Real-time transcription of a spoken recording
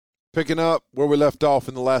Picking up where we left off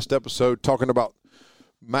in the last episode, talking about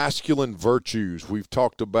masculine virtues. We've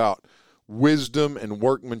talked about wisdom and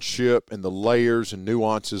workmanship and the layers and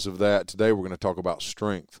nuances of that. Today we're going to talk about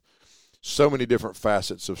strength. So many different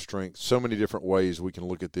facets of strength, so many different ways we can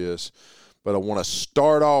look at this. But I want to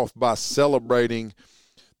start off by celebrating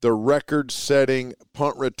the record-setting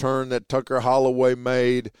punt return that Tucker Holloway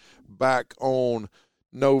made back on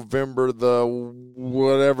November the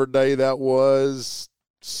whatever day that was,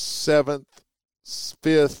 7th,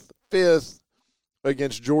 5th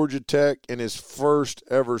against Georgia Tech in his first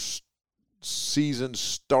ever season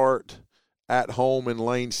start at home in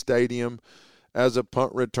Lane Stadium as a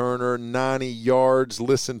punt returner, 90 yards.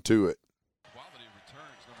 Listen to it. Quality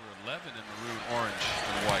returns, number 11 in maroon, orange,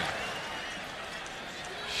 and white.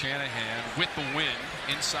 Shanahan with the win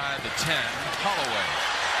inside the 10. Holloway.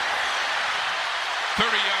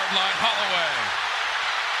 30-yard line, Holloway.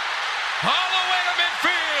 Holloway to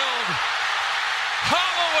midfield.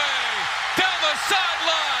 Holloway down the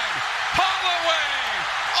sideline. Holloway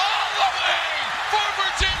all the way for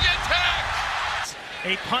Virginia Tech.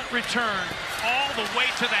 A punt return all the way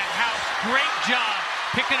to that house. Great job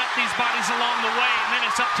picking up these bodies along the way, and then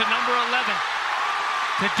it's up to number 11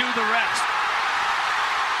 to do the rest.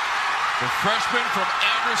 The freshman from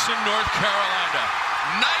Anderson, North Carolina.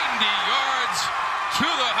 90 yards to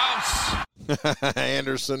the house.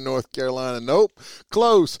 Anderson, North Carolina. Nope.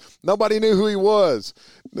 Close. Nobody knew who he was.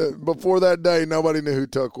 Before that day, nobody knew who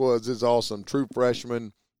Tuck was. It's awesome. True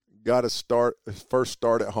freshman. Got his first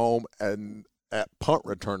start at home and at punt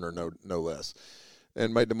returner, no less,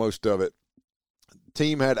 and made the most of it.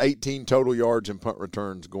 Team had 18 total yards in punt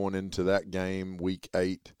returns going into that game, week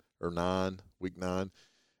 8 or 9, week 9,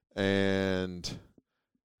 and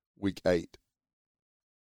week 8,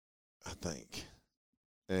 I think.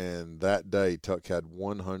 And that day, Tuck had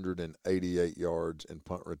 188 yards in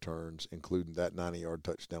punt returns, including that 90-yard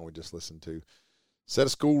touchdown we just listened to. Set a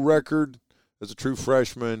school record as a true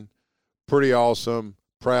freshman. Pretty awesome.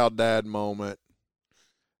 Proud dad moment,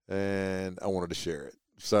 and I wanted to share it.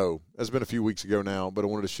 So that's been a few weeks ago now, but I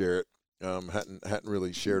wanted to share it. Hadn't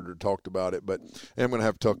really shared or talked about it, but I'm going to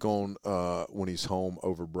have Tuck on when he's home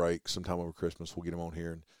over break, sometime over Christmas. We'll get him on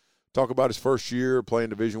here and talk about his first year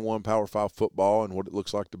playing Division I Power 5 football and what it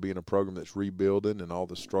looks like to be in a program that's rebuilding and all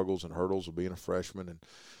the struggles and hurdles of being a freshman, and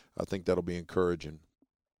I think that'll be encouraging.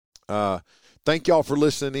 Thank y'all for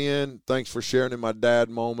listening in. Thanks for sharing in my dad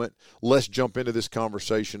moment. Let's jump into this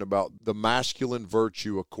conversation about the masculine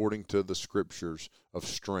virtue according to the scriptures of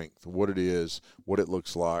strength, what it is, what it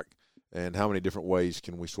looks like, and how many different ways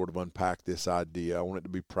can we sort of unpack this idea. I want it to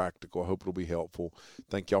be practical. I hope it'll be helpful.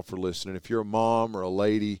 Thank y'all for listening. If you're a mom or a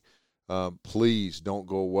lady, please don't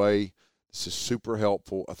go away. This is super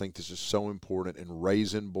helpful. I think this is so important in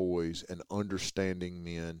raising boys and understanding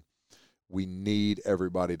men. We need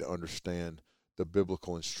everybody to understand the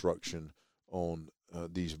biblical instruction on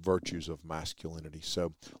these virtues of masculinity.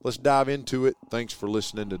 So let's dive into it. Thanks for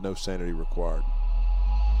listening to No Sanity Required.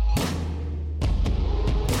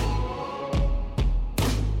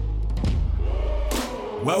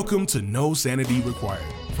 Welcome to No Sanity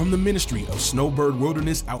Required from the ministry of Snowbird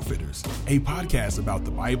Wilderness Outfitters, a podcast about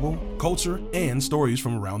the Bible, culture, and stories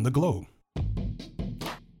from around the globe.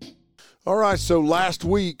 All right, so last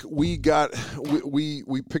week we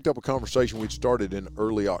picked up a conversation we'd started in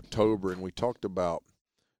early October, and we talked about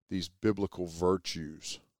these biblical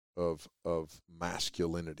virtues of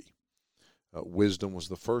masculinity. Wisdom was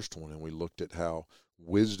the first one, and we looked at how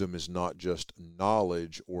wisdom is not just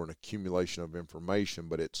knowledge or an accumulation of information,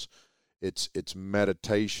 but it's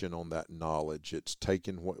meditation on that knowledge. It's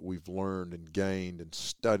taking what we've learned and gained and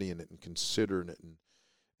studying it and considering it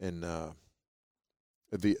and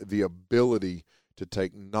the ability to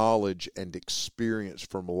take knowledge and experience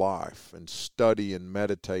from life and study and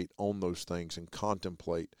meditate on those things and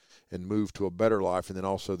contemplate and move to a better life, and then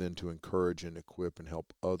also then to encourage and equip and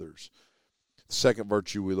help others. The second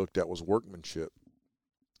virtue we looked at was workmanship.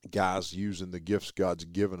 Guys using the gifts God's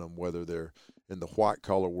given them, whether they're in the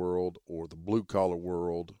white-collar world or the blue-collar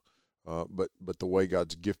world, but the way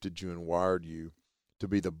God's gifted you and wired you to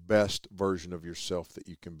be the best version of yourself that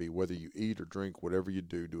you can be. Whether you eat or drink, whatever you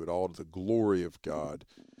do it all to the glory of God,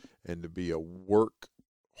 and to be a work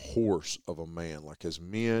horse of a man. Like as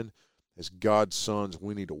men, as God's sons,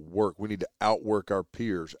 we need to work. We need to outwork our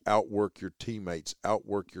peers, outwork your teammates,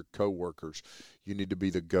 outwork your coworkers. You need to be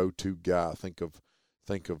the go-to guy. Think of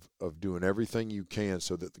doing everything you can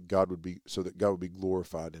so that God would be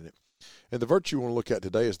glorified in it. And the virtue we want to look at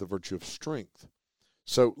today is the virtue of strength.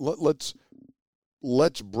 So let's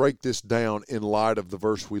let's break this down in light of the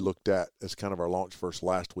verse we looked at as kind of our launch verse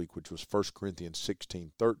last week, which was 1 Corinthians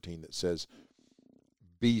 16:13, that says,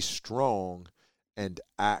 be strong and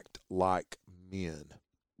act like men.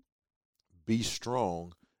 Be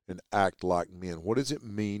strong and act like men. What does it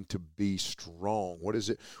mean to be strong? What is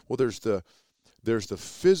it? Well, there's the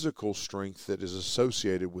physical strength that is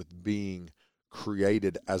associated with being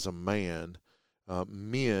created as a man.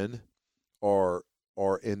 Men are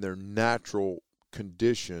in their natural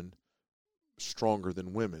condition stronger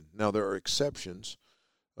than women. Now, there are exceptions.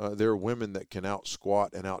 There are women that can out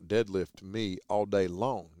squat and out deadlift me all day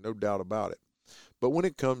long, no doubt about it. But when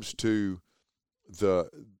it comes to the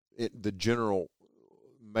general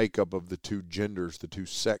makeup of the two genders, the two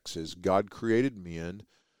sexes, God created men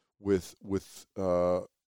with the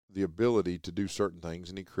ability to do certain things,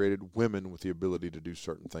 and he created women with the ability to do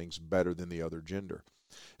certain things better than the other gender.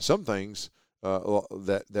 Some things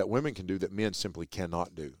that women can do that men simply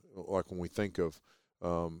cannot do, like when we think of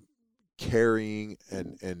carrying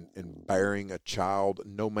and bearing a child.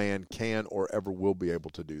 No man can or ever will be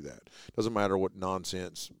able to do that. Doesn't matter what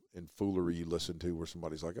nonsense and foolery you listen to where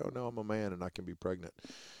somebody's like, oh, no, I'm a man and I can be pregnant.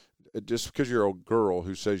 Just because you're a girl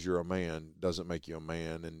who says you're a man doesn't make you a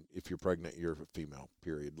man, and if you're pregnant, you're a female,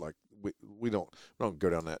 period. Like, we don't go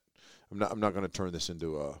down that. I'm not going to turn this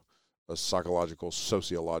into a psychological,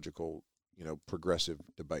 sociological, progressive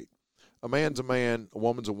debate. A man's a man, a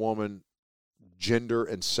woman's a woman. Gender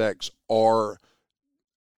and sex are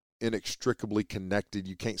inextricably connected.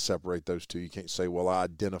 You can't separate those two. You can't say, well, I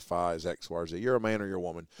identify as X, Y, or Z. You're a man or you're a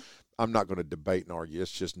woman. I'm not going to debate and argue.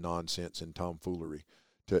 It's just nonsense and tomfoolery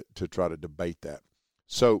to try to debate that.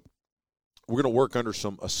 So we're going to work under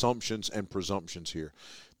some assumptions and presumptions here.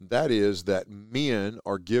 That is that men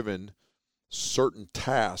are given certain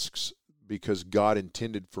tasks because God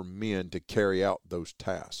intended for men to carry out those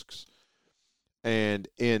tasks. And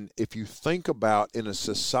if you think about in a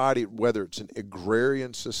society, whether it's an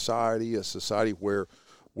agrarian society, a society where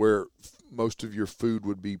most of your food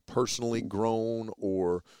would be personally grown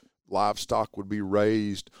or livestock would be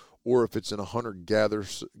raised, or if it's in a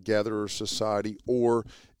hunter-gatherer society, or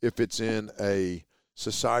if it's in a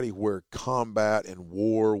society where combat and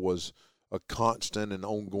war was a constant and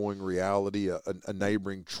ongoing reality, a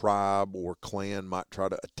neighboring tribe or clan might try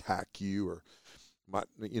to attack you, or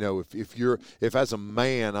if as a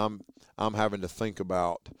man I'm having to think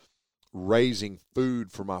about raising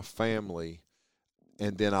food for my family,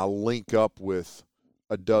 and then I link up with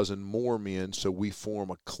a dozen more men, so we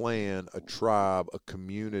form a clan, a tribe, a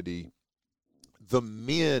community. The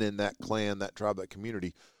men in that clan, that tribe, that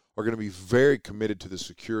community are going to be very committed to the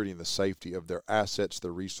security and the safety of their assets,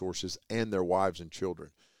 their resources, and their wives and children.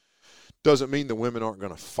 Doesn't mean the women aren't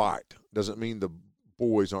going to fight. Doesn't mean the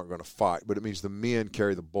boys aren't going to fight, but it means the men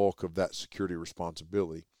carry the bulk of that security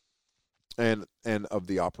responsibility and of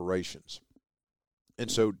the operations.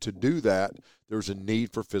 And so to do that, there's a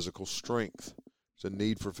need for physical strength. There's a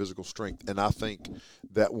need for physical strength. And I think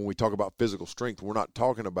that when we talk about physical strength, we're not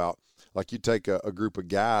talking about, like, you take a group of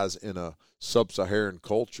guys in a sub-Saharan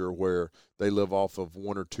culture where they live off of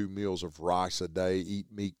 1 or 2 meals of rice a day, eat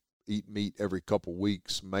meat every couple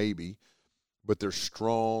weeks maybe, but they're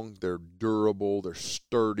strong, they're durable, they're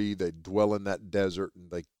sturdy, they dwell in that desert,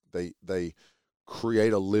 and they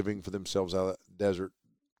create a living for themselves out of that desert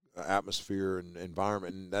atmosphere and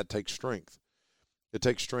environment, and that takes strength. It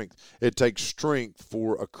takes strength. It takes strength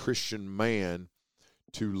for a Christian man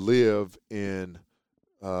to live in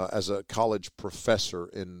as a college professor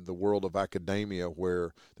in the world of academia,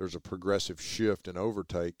 where there's a progressive shift and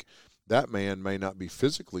overtake. That man may not be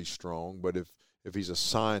physically strong, but if he's a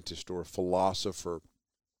scientist or a philosopher,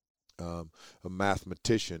 a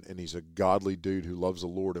mathematician, and he's a godly dude who loves the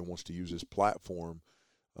Lord and wants to use his platform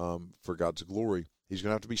for God's glory, he's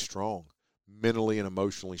going to have to be strong, mentally and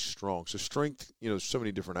emotionally strong. So strength, there's so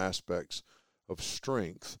many different aspects of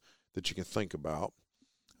strength that you can think about.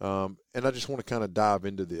 And I just want to kind of dive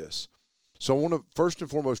into this. So I want to, first and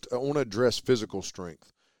foremost, I want to address physical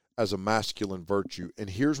strength as a masculine virtue. And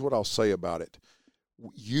here's what I'll say about it.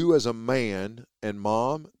 You as a man and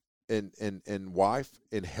mom and wife,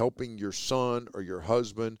 in helping your son or your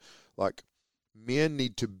husband, like, men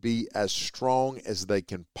need to be as strong as they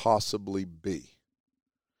can possibly be.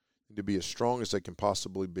 To be as strong as they can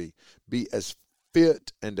possibly be. Be as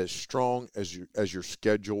fit and as strong as your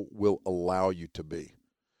schedule will allow you to be.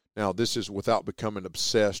 Now, this is without becoming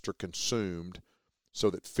obsessed or consumed so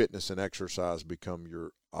that fitness and exercise become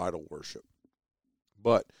your idol worship.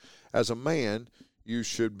 But as a man, you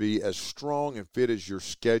should be as strong and fit as your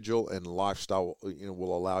schedule and lifestyle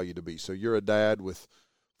will allow you to be. So you're a dad with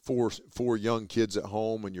four young kids at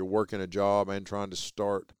home and you're working a job and trying to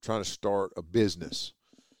start a business.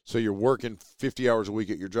 So you're working 50 hours a week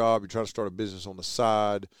at your job. You're trying to start a business on the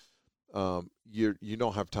side. You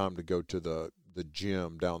don't have time to go to the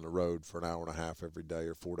gym down the road for an hour and a half every day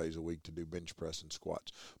or 4 days a week to do bench press and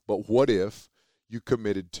squats. But what if you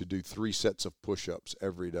committed to do 3 sets of push-ups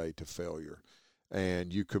every day to failure,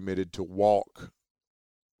 and you committed to walk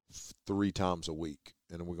 3 times a week?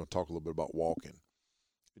 And we're going to talk a little bit about walking.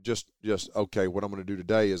 Just okay, what I'm going to do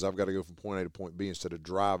today is I've got to go from point A to point B. Instead of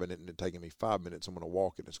driving it and it taking me 5 minutes, I'm going to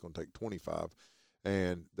walk it and it's going to take 25.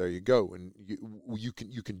 And there you go. And you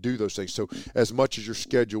can do those things. So as much as your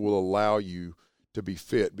schedule will allow you to be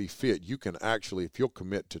fit. You can actually, if you'll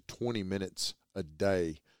commit to 20 minutes a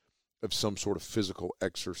day of some sort of physical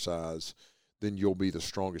exercise, then you'll be the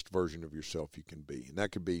strongest version of yourself you can be. And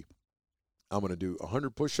that could be, I'm going to do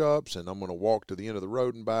 100 push-ups, and I'm going to walk to the end of the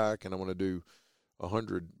road and back, and I'm going to do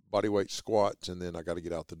 100 bodyweight squats, and then I got to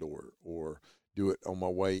get out the door, or do it on my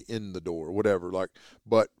way in the door, whatever.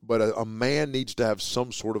 But a man needs to have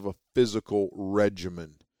some sort of a physical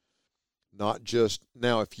regimen, not just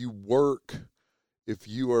now. If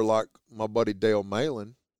you are like my buddy Dale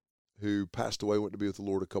Malin, who passed away, went to be with the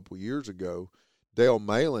Lord a couple of years ago. Dale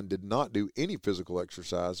Malin did not do any physical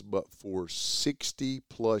exercise, but for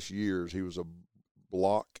 60-plus years he was a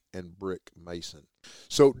block and brick mason.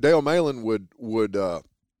 So Dale Malin would go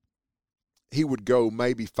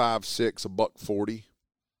maybe 5'6", $140,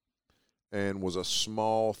 and was a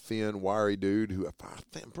small, thin, wiry dude who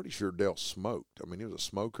I'm pretty sure Dale smoked. I mean, he was a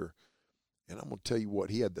smoker. And I'm going to tell you what,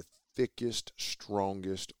 he had the thickest,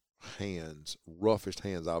 strongest hands, roughest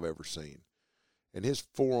hands I've ever seen. And his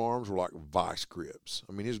forearms were like vice grips.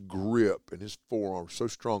 I mean, his grip and his forearms so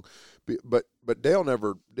strong. But Dale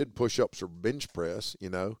never did push-ups or bench press,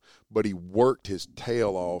 but he worked his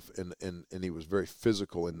tail off, and he was very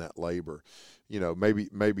physical in that labor.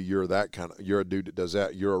 Maybe you're you're a dude that does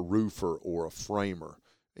that. You're a roofer or a framer.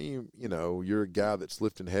 You're a guy that's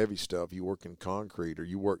lifting heavy stuff. You work in concrete, or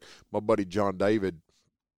you work. My buddy John David,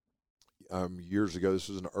 years ago, this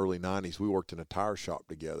was in the early 90s, we worked in a tire shop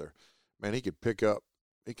together. Man, he could pick up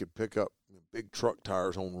big truck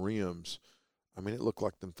tires on rims. I mean, it looked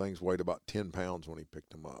like them things weighed about 10 pounds when he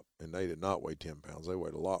picked them up, and they did not weigh 10 pounds. They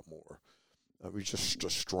weighed a lot more. He was just a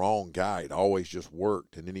strong guy. He'd always just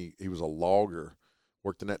worked, and then he was a logger,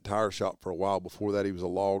 worked in that tire shop for a while. Before that, he was a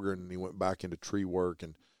logger, and he went back into tree work,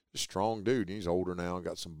 and a strong dude. He's older now and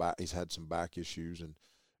he's had some back issues and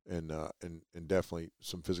definitely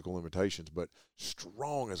some physical limitations, but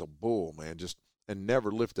strong as a bull, man, and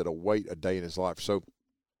never lifted a weight a day in his life. So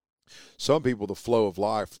some people, the flow of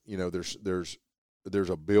life, there's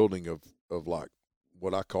a building of like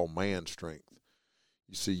what I call man strength.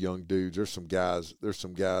 You see young dudes, there's some guys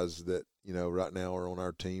that, right now are on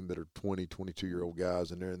our team that are 20, 22-year-old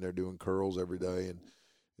guys, and they're doing curls every day and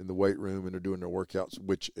in the weight room, and they're doing their workouts,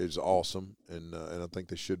 which is awesome, and I think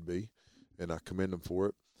they should be, and I commend them for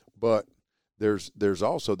it. But there's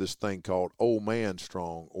also this thing called old man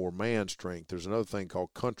strong or man strength. There's another thing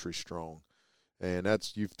called country strong, and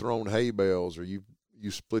that's you've thrown hay bales, or you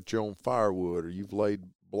split your own firewood, or you've laid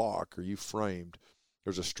block, or you've framed.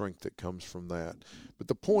 There's a strength that comes from that. But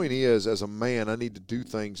the point is, as a man, I need to do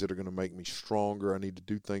things that are going to make me stronger. I need to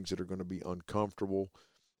do things that are going to be uncomfortable.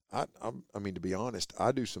 I mean, to be honest,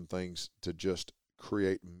 I do some things to just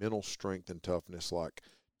create mental strength and toughness, like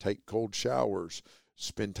take cold showers,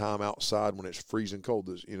 spend time outside when it's freezing cold.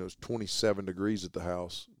 It's 27 degrees at the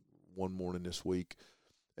house one morning this week,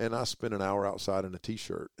 and I spent an hour outside in a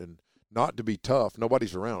T-shirt, and not to be tough.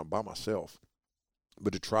 Nobody's around. I'm by myself.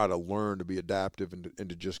 But to try to learn to be adaptive and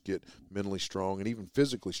to just get mentally strong and even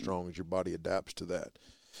physically strong as your body adapts to that.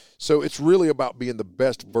 So it's really about being the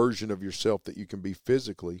best version of yourself that you can be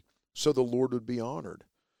physically, so the Lord would be honored.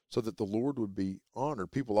 So that the Lord would be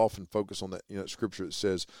honored. People often focus on that, scripture that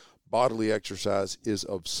says bodily exercise is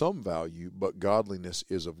of some value, but godliness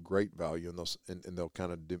is of great value. And they'll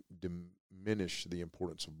kind of diminish the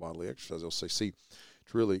importance of bodily exercise. They'll say, see,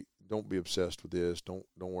 it's really, don't be obsessed with this. Don't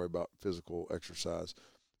worry about physical exercise.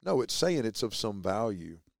 No, it's saying it's of some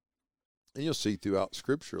value. And you'll see throughout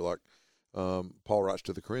scripture, like Paul writes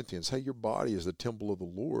to the Corinthians, hey, your body is the temple of the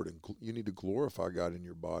Lord, and you need to glorify God in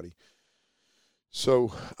your body.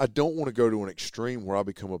 So I don't want to go to an extreme where I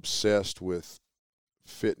become obsessed with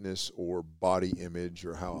fitness or body image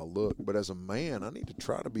or how I look. But as a man, I need to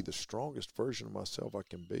try to be the strongest version of myself I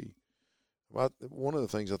can be. One of the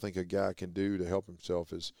things I think a guy can do to help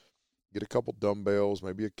himself is get a couple dumbbells,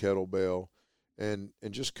 maybe a kettlebell, and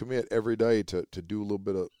just commit every day to do a little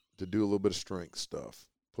bit of strength stuff,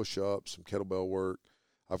 push ups, some kettlebell work.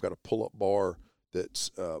 I've got a pull up bar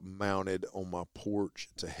that's mounted on my porch.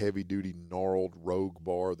 It's a heavy-duty, gnarled Rogue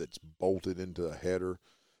bar that's bolted into a header,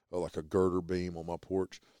 like a girder beam on my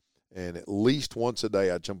porch. And at least once a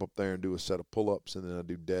day I jump up there and do a set of pull-ups, and then I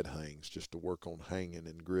do dead hangs just to work on hanging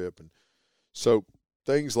and grip. And so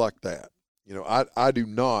things like that. You know, I do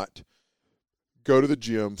not go to the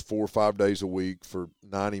gym 4 or 5 days a week for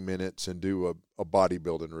 90 minutes and do a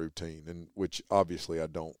bodybuilding routine, and which obviously I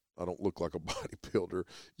don't look like a bodybuilder.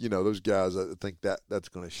 You know, those guys, I think that's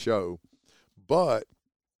going to show. But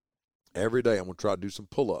every day I'm going to try to do some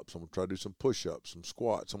pull-ups. I'm going to try to do some push-ups, some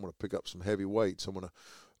squats. I'm going to pick up some heavy weights. I'm going to,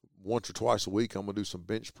 once or twice a week, I'm going to do some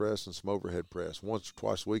bench press and some overhead press. Once or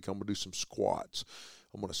twice a week, I'm going to do some squats.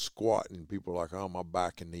 I'm going to squat, and people are like, oh, my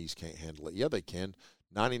back and knees can't handle it. Yeah, they can.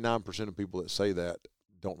 99% of people that say that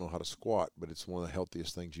don't know how to squat, but it's one of the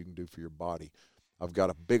healthiest things you can do for your body. I've got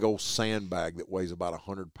a big old sandbag that weighs about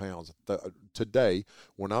 100 pounds. Today,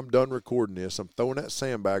 when I'm done recording this, I'm throwing that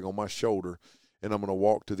sandbag on my shoulder, and I'm going to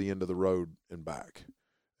walk to the end of the road and back.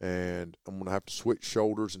 And I'm going to have to switch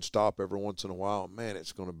shoulders and stop every once in a while. Man,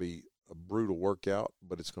 it's going to be a brutal workout,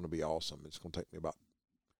 but it's going to be awesome. It's going to take me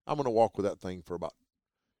I'm going to walk with that thing for about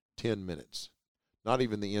 10 minutes. Not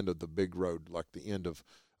even the end of the big road, like the end of,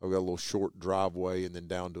 I've got a little short driveway and then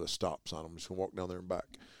down to a stop sign. I'm just going to walk down there and back.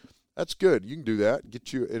 That's good. You can do that.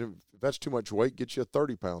 And if that's too much weight, get you a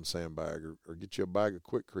 30-pound sandbag or get you a bag of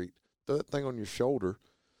Quikrete. Throw that thing on your shoulder,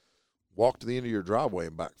 walk to the end of your driveway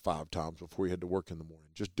and back 5 times before you head to work in the morning.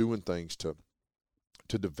 Just doing things to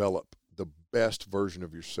develop the best version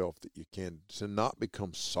of yourself that you can, to not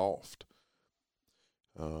become soft.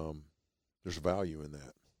 There's value in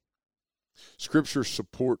that. Scripture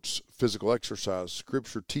supports physical exercise.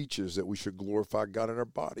 Scripture teaches that we should glorify God in our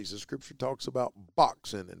bodies. The Scripture talks about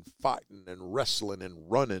boxing and fighting and wrestling and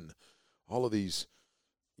running. All of these,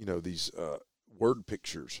 word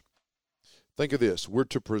pictures. Think of this. We're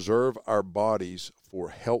to preserve our bodies for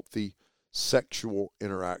healthy sexual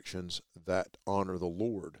interactions that honor the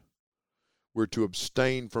Lord. We're to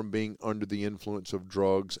abstain from being under the influence of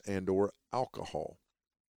drugs and or alcohol.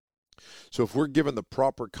 So if we're given the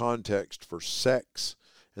proper context for sex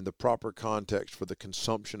and the proper context for the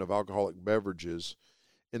consumption of alcoholic beverages,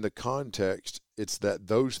 in the context, it's that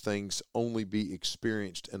those things only be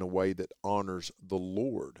experienced in a way that honors the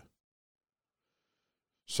Lord.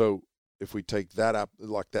 So if we take that up,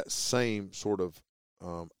 like that same sort of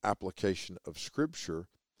application of Scripture,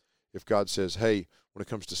 if God says, hey, when it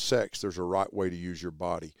comes to sex, there's a right way to use your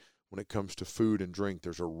body. When it comes to food and drink,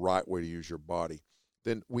 there's a right way to use your body.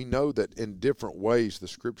 Then we know that in different ways the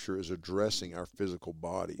Scripture is addressing our physical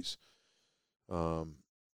bodies.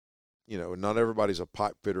 Not everybody's a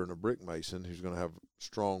pipe fitter and a brick mason who's going to have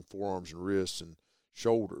strong forearms and wrists and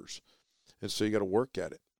shoulders. And so you got to work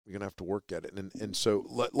at it. You're going to have to work at it. And so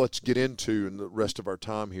let's get into, in the rest of our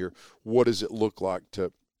time here, what does it look like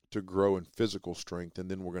to grow in physical strength, and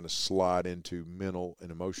then we're going to slide into mental and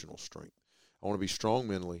emotional strength. I want to be strong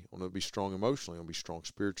mentally. I want to be strong emotionally. I want to be strong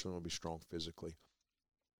spiritually. I want to be strong physically.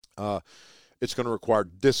 It's going to require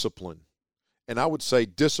discipline. And I would say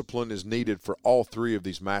discipline is needed for all 3 of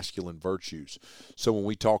these masculine virtues. So when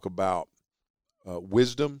we talk about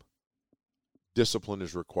wisdom, discipline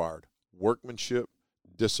is required. Workmanship,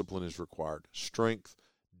 discipline is required. Strength,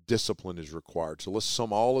 discipline is required. So let's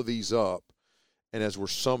sum all of these up. And as we're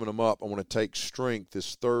summing them up, I want to take strength,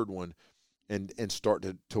 this third one, and start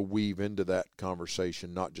to weave into that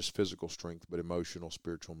conversation, not just physical strength, but emotional,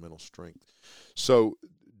 spiritual, mental strength. So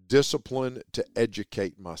discipline to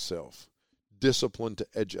educate myself. Discipline to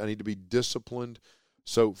I need to be disciplined.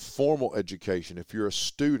 So formal education, if you're a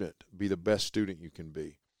student, be the best student you can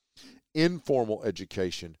be. Informal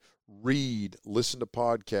education, read, listen to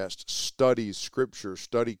podcasts, study Scripture,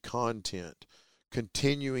 study content.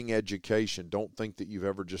 Continuing education, don't think that you've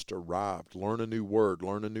ever just arrived. Learn a new word,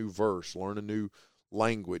 learn a new verse, learn a new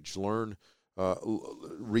language,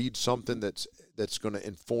 read something that's going to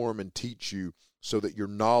inform and teach you, so that your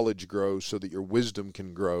knowledge grows, so that your wisdom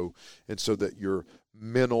can grow, and so that your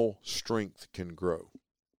mental strength can grow.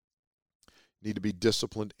 You need to be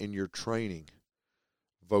disciplined in your training.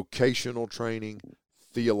 Vocational training,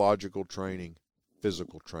 theological training,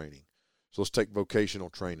 physical training. So let's take vocational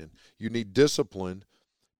training. You need discipline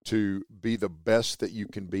to be the best that you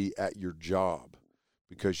can be at your job,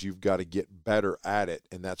 because you've got to get better at it,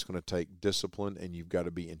 and that's going to take discipline, and you've got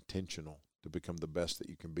to be intentional to become the best that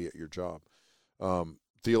you can be at your job.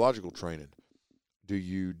 Theological training. Do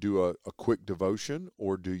you do a quick devotion,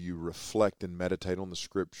 or do you reflect and meditate on the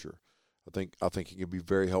Scripture? I think it can be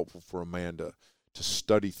very helpful for a man to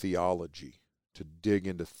study theology, to dig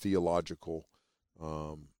into theological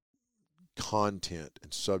content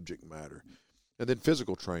and subject matter. And then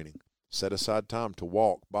physical training. Set aside time to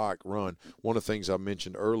walk, bike, run. One of the things I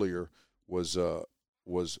mentioned earlier was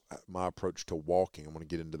my approach to walking. I'm going to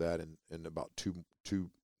get into that in about two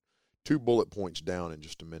bullet points down in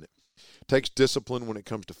just a minute. Takes discipline when it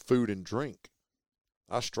comes to food and drink.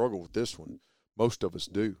 I struggle with this one. Most of us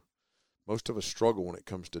do. Most of us struggle when it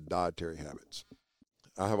comes to dietary habits.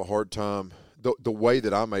 I have a hard time. The way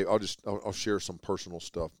that I'll share some personal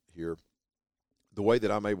stuff here. The way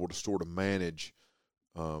that I'm able to sort of manage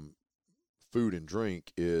food and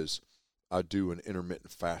drink is I do an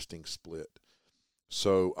intermittent fasting split.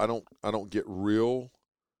 So I don't get real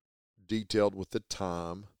detailed with the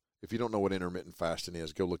time. If you don't know what intermittent fasting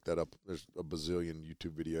is, go look that up. There's a bazillion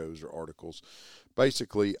YouTube videos or articles.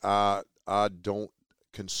 Basically, I don't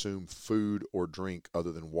consume food or drink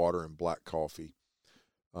other than water and black coffee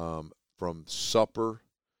from supper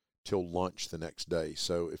till lunch the next day.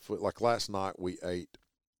 So like last night we ate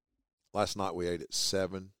at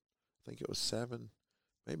 7. I think it was 7,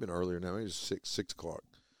 maybe earlier now. Maybe it was 6 o'clock.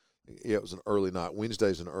 Yeah, it was an early night.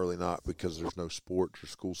 Wednesday's an early night because there's no sports or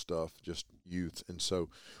school stuff, just youth. And so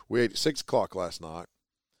we ate at 6 o'clock last night.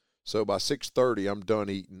 So by 6:30, I'm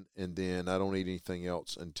done eating, and then I don't eat anything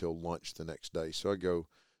else until lunch the next day. So I go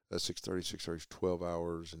at 6:30 is 12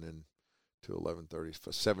 hours, and then to 11:30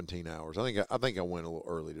 for 17 hours. I think I went a little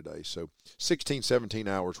early today. So 16, 17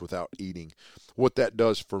 hours without eating. What that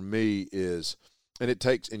does for me is,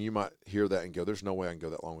 and you might hear that and go, there's no way I can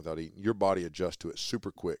go that long without eating. Your body adjusts to it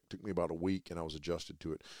super quick. It took me about a week, and I was adjusted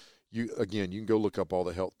to it. You can go look up all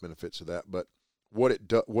the health benefits of that, but what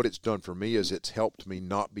it's done for me is it's helped me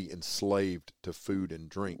not be enslaved to food and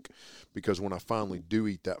drink, because when I finally do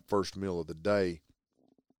eat that first meal of the day,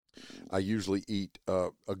 I usually eat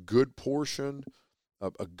a good portion,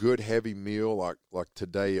 a good heavy meal. Like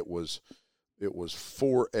today, it was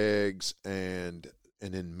 4 eggs and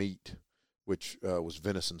then meat, which was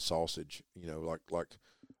venison sausage. Like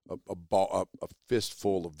a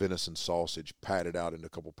fistful of venison sausage patted out into a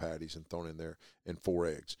couple patties and thrown in there, and 4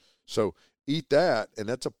 eggs. So eat that, and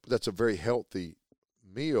that's a very healthy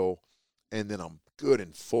meal, and then I'm good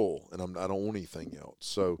and full, and I don't want anything else.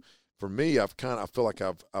 So for me, I feel like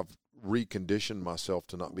I've reconditioned myself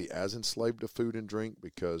to not be as enslaved to food and drink,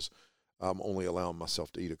 because I'm only allowing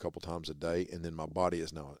myself to eat a couple times a day, and then my body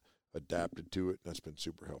is now adapted to it. That's been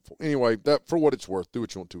super helpful. Anyway, that, for what it's worth, do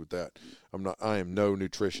what you want to with that. I am no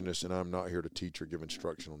nutritionist, and I'm not here to teach or give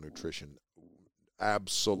instruction on nutrition.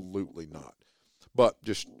 Absolutely not. But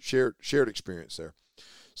just shared experience there.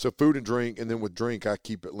 So food and drink, and then with drink, I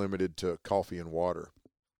keep it limited to coffee and water.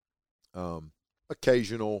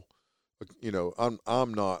 Occasional,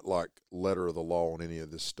 I'm not like letter of the law on any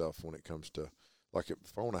of this stuff when it comes to, like, if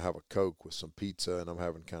I want to have a Coke with some pizza and I'm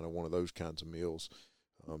having kind of one of those kinds of meals,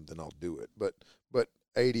 then I'll do it. But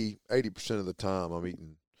 80% of the time I'm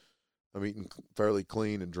eating fairly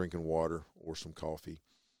clean and drinking water or some coffee.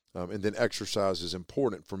 And then exercise is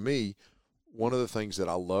important for me. One of the things that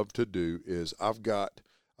I love to do is I've got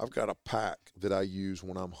a pack that I use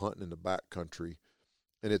when I'm hunting in the backcountry,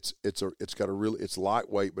 and it's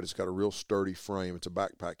lightweight, but it's got a real sturdy frame. It's a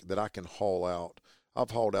backpack that I can haul out.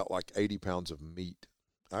 I've hauled out like 80 pounds of meat,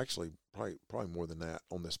 actually probably more than that,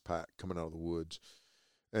 on this pack coming out of the woods,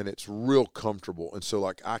 and it's real comfortable. And so,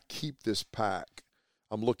 like, I keep this pack.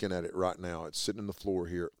 I'm looking at it right now. It's sitting on the floor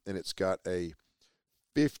here, and it's got a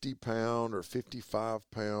 50-pound or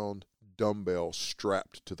 55-pound dumbbell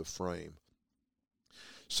strapped to the frame.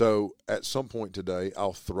 So at some point today,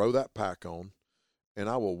 I'll throw that pack on, and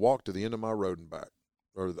I will walk to the end of my road and back,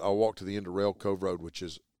 or I'll walk to the end of Rail Cove Road,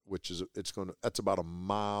 that's about 1.25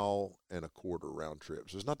 miles round trip.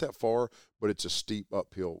 So it's not that far, but it's a steep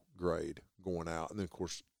uphill grade going out, and then of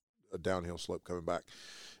course a downhill slope coming back.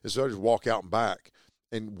 And so I just walk out and back.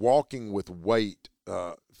 And walking with weight,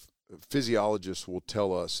 physiologists will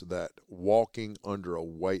tell us that walking under a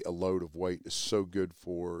load of weight is so good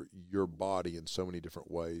for your body in so many different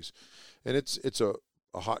ways. And it's a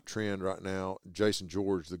hot trend right now. Jason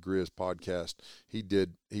George, the Grizz podcast, he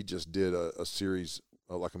just did a series,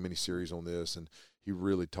 like a mini series on this, and he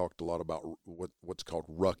really talked a lot about what's called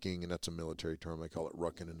rucking, and that's a military term. They call it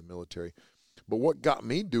rucking in the military. But what got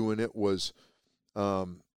me doing it was, I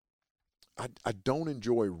don't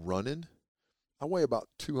enjoy running. I weigh about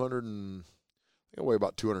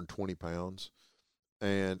 220 pounds.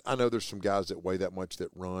 And I know there's some guys that weigh that much that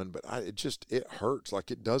run, but it hurts. Like,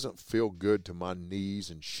 it doesn't feel good to my knees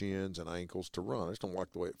and shins and ankles to run. I just don't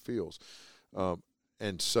like the way it feels.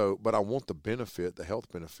 And so, but I want the benefit, the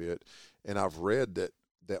health benefit. And I've read that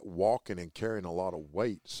walking and carrying a lot of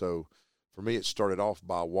weight. So for me, it started off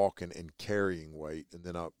by walking and carrying weight. And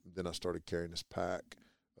then I started carrying this pack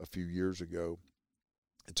a few years ago.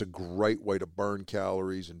 It's a great way to burn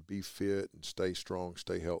calories and be fit and stay strong,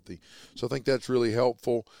 stay healthy. So I think that's really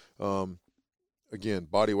helpful. Again,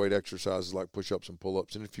 body weight exercises like push-ups and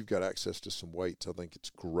pull-ups. And if you've got access to some weights, I think it's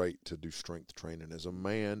great to do strength training. As a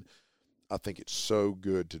man, I think it's so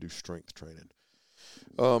good to do strength training.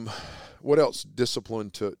 What else?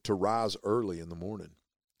 Discipline to rise early in the morning.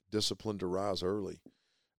 Discipline to rise early.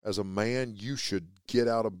 As a man, you should get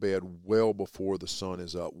out of bed well before the sun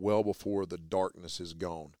is up, well before the darkness is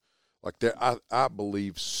gone. Like that, I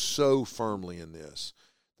believe so firmly in this,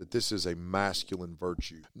 that this is a masculine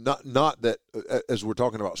virtue. Not that, as we're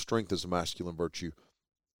talking about strength as a masculine virtue,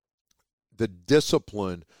 the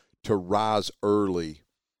discipline to rise early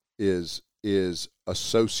is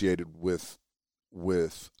associated with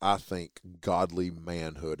I think godly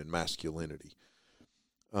manhood and masculinity.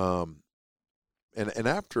 And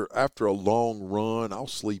after a long run, I'll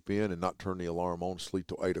sleep in and not turn the alarm on, sleep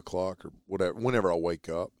till 8 o'clock or whatever, whenever I wake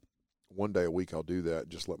up. One day a week I'll do that,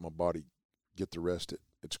 just let my body get the rest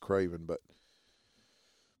it's craving. But,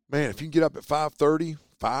 man, if you can get up at 5:30,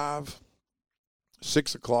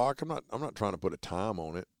 6 o'clock, I'm not trying to put a time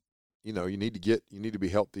on it. You know, you need to be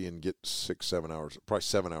healthy and get 6-7 hours, probably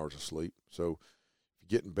 7 hours of sleep. So if you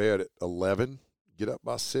get in bed at 11, get up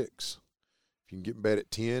by 6. If you can get in bed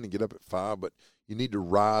at 10 and get up at 5, but you need to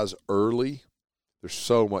rise early. There's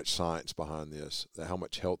so much science behind this, how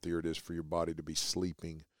much healthier it is for your body to be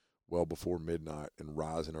sleeping well before midnight and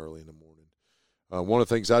rising early in the morning. One of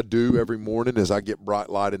the things I do every morning is I get bright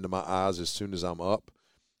light into my eyes as soon as I'm up,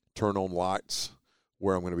 turn on lights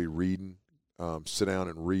where I'm going to be reading, sit down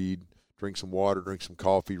and read, drink some water, drink some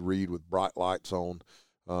coffee, read with bright lights on.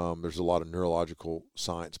 There's a lot of neurological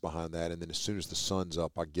science behind that. And then as soon as the sun's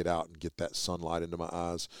up, I get out and get that sunlight into my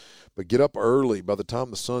eyes. But get up early. By the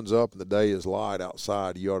time the sun's up and the day is light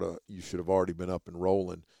outside, you should have already been up and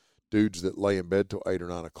rolling. Dudes that lay in bed till 8 or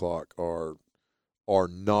 9 o'clock are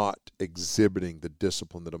not exhibiting the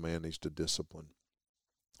discipline that a man needs to discipline.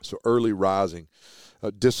 So early rising,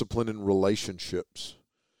 discipline in relationships,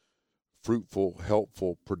 fruitful,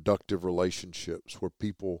 helpful, productive relationships where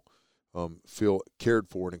people feel cared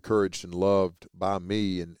for and encouraged and loved by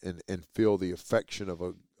me and feel the affection of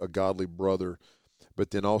a godly brother,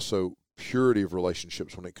 but then also purity of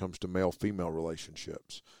relationships when it comes to male-female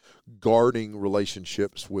relationships, guarding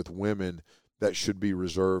relationships with women that should be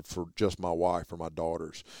reserved for just my wife or my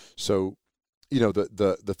daughters. So, you know,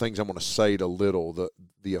 the things I'm going to say to Little,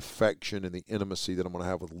 the affection and the intimacy that I'm going to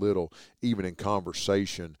have with Little, even in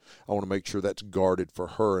conversation, I want to make sure that's guarded for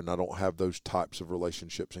her, and I don't have those types of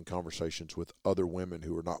relationships and conversations with other women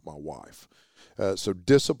who are not my wife. So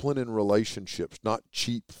discipline in relationships, not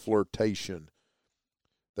cheap flirtation.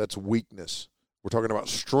 That's weakness. We're talking about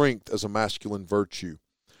strength as a masculine virtue.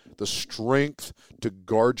 The strength to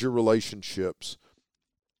guard your relationships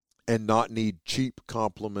and not need cheap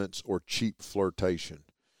compliments or cheap flirtation.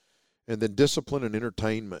 And then discipline and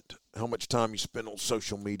entertainment. How much time you spend on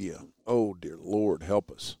social media. Oh, dear Lord,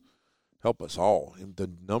 help us. Help us all. And the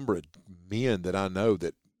number of men that I know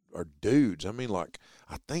that are dudes, I mean, like,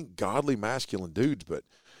 I think godly masculine dudes, but,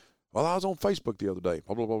 well, I was on Facebook the other day,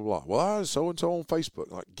 blah, blah, blah, blah. Well, I was so-and-so on Facebook.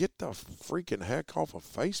 Like, get the freaking heck off of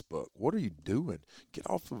Facebook. What are you doing? Get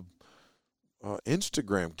off of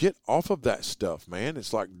Instagram. Get off of that stuff, man.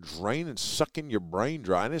 It's like draining, sucking your brain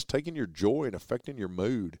dry, and it's taking your joy and affecting your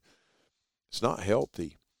mood. It's not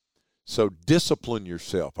healthy. So discipline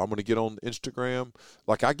yourself. I'm going to get on Instagram.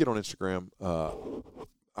 Like I get on Instagram.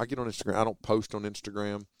 I don't post on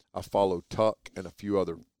Instagram. I follow Tuck and a few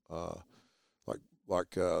other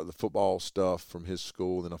like the football stuff from his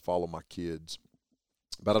school. Then I follow my kids.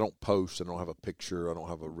 But I don't post. I don't have a picture. I don't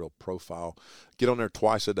have a real profile. Get on there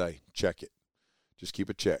twice a day. Check it. Just keep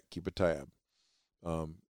a check. Keep a tab.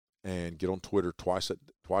 And get on Twitter twice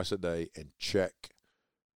a day and check.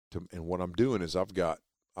 And what I'm doing is I've got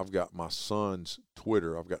my son's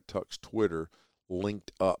Twitter. I've got Tuck's Twitter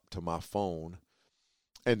linked up to my phone,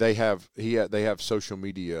 and they have social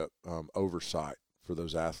media oversight for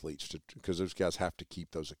those athletes because those guys have to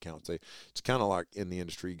keep those accounts. It's kind of like in the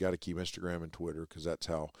industry, you got to keep Instagram and Twitter because that's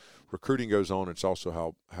how recruiting goes on. It's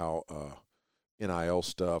also how NIL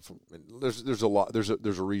stuff. There's a lot. There's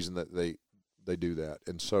a reason that they do that,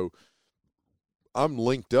 and so I'm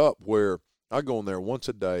linked up where I go on there once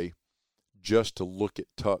a day just to look at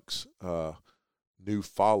Tuck's new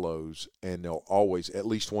follows, and they'll always, at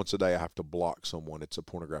least once a day, I have to block someone. It's a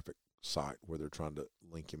pornographic site where they're trying to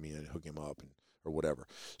link him in, hook him up, or whatever.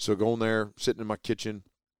 So go on there, sitting in my kitchen,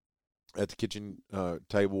 at the kitchen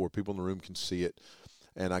table where people in the room can see it,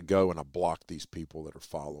 and I go and I block these people that are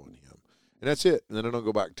following him. And that's it. And then I don't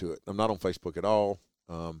go back to it. I'm not on Facebook at all.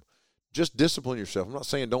 just discipline yourself. I'm not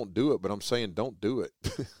saying don't do it, but I'm saying don't do it.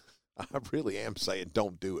 I really am saying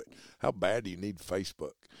don't do it. How bad do you need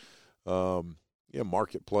Facebook?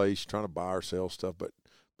 Marketplace, trying to buy or sell stuff, but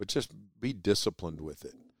just be disciplined with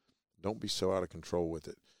it. Don't be so out of control with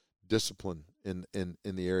it. Discipline in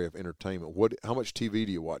the area of entertainment. How much TV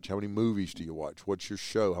do you watch? How many movies do you watch? What's your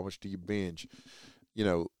show? How much do you binge?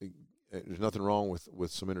 There's nothing wrong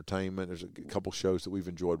with some entertainment. There's a couple shows that we've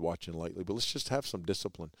enjoyed watching lately, but let's just have some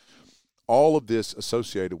discipline. All of this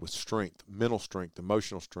associated with strength, mental strength,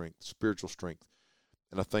 emotional strength, spiritual strength.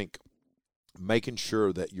 And I think making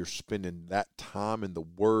sure that you're spending that time in the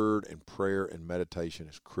Word and prayer and meditation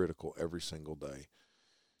is critical every single day.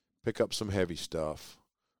 Pick up some heavy stuff.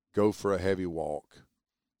 Go for a heavy walk.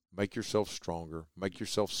 Make yourself stronger. Make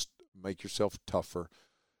yourself tougher.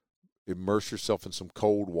 Immerse yourself in some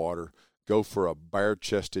cold water. Go for a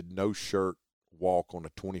bare-chested, no-shirt walk on a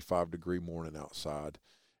 25-degree morning outside.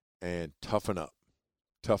 And toughen up.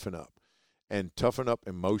 And toughen up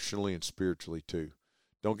emotionally and spiritually too.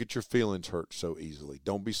 Don't get your feelings hurt so easily.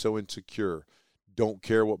 Don't be so insecure. Don't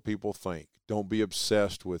care what people think. Don't be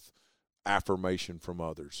obsessed with affirmation from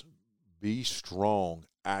others. Be strong.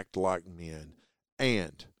 Act like men.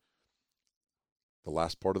 And the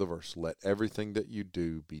last part of the verse, let everything that you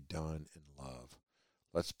do be done in love.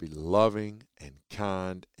 Let's be loving and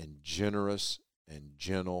kind and generous and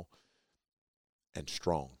gentle and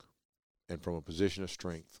strong. And from a position of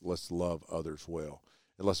strength, let's love others well.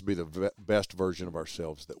 And let's be the best version of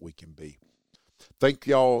ourselves that we can be. Thank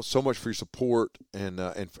y'all so much for your support and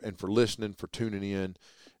for listening, for tuning in.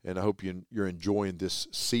 And I hope you're enjoying this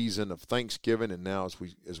season of Thanksgiving. And now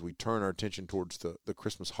as we turn our attention towards the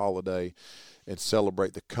Christmas holiday and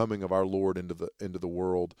celebrate the coming of our Lord into the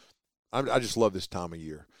world, I just love this time of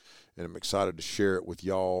year. And I'm excited to share it with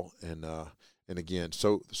y'all. And again,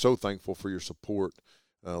 so thankful for your support.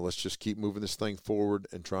 Let's just keep moving this thing forward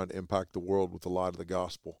and trying to impact the world with the light of the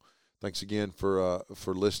gospel. Thanks again for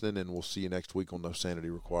listening, and we'll see you next week on No Sanity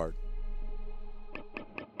Required.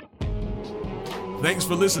 Thanks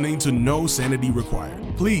for listening to No Sanity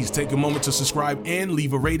Required. Please take a moment to subscribe and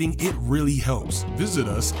leave a rating. It really helps. Visit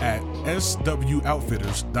us at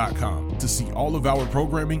swoutfitters.com to see all of our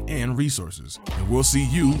programming and resources. And we'll see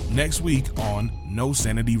you next week on No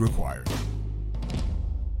Sanity Required.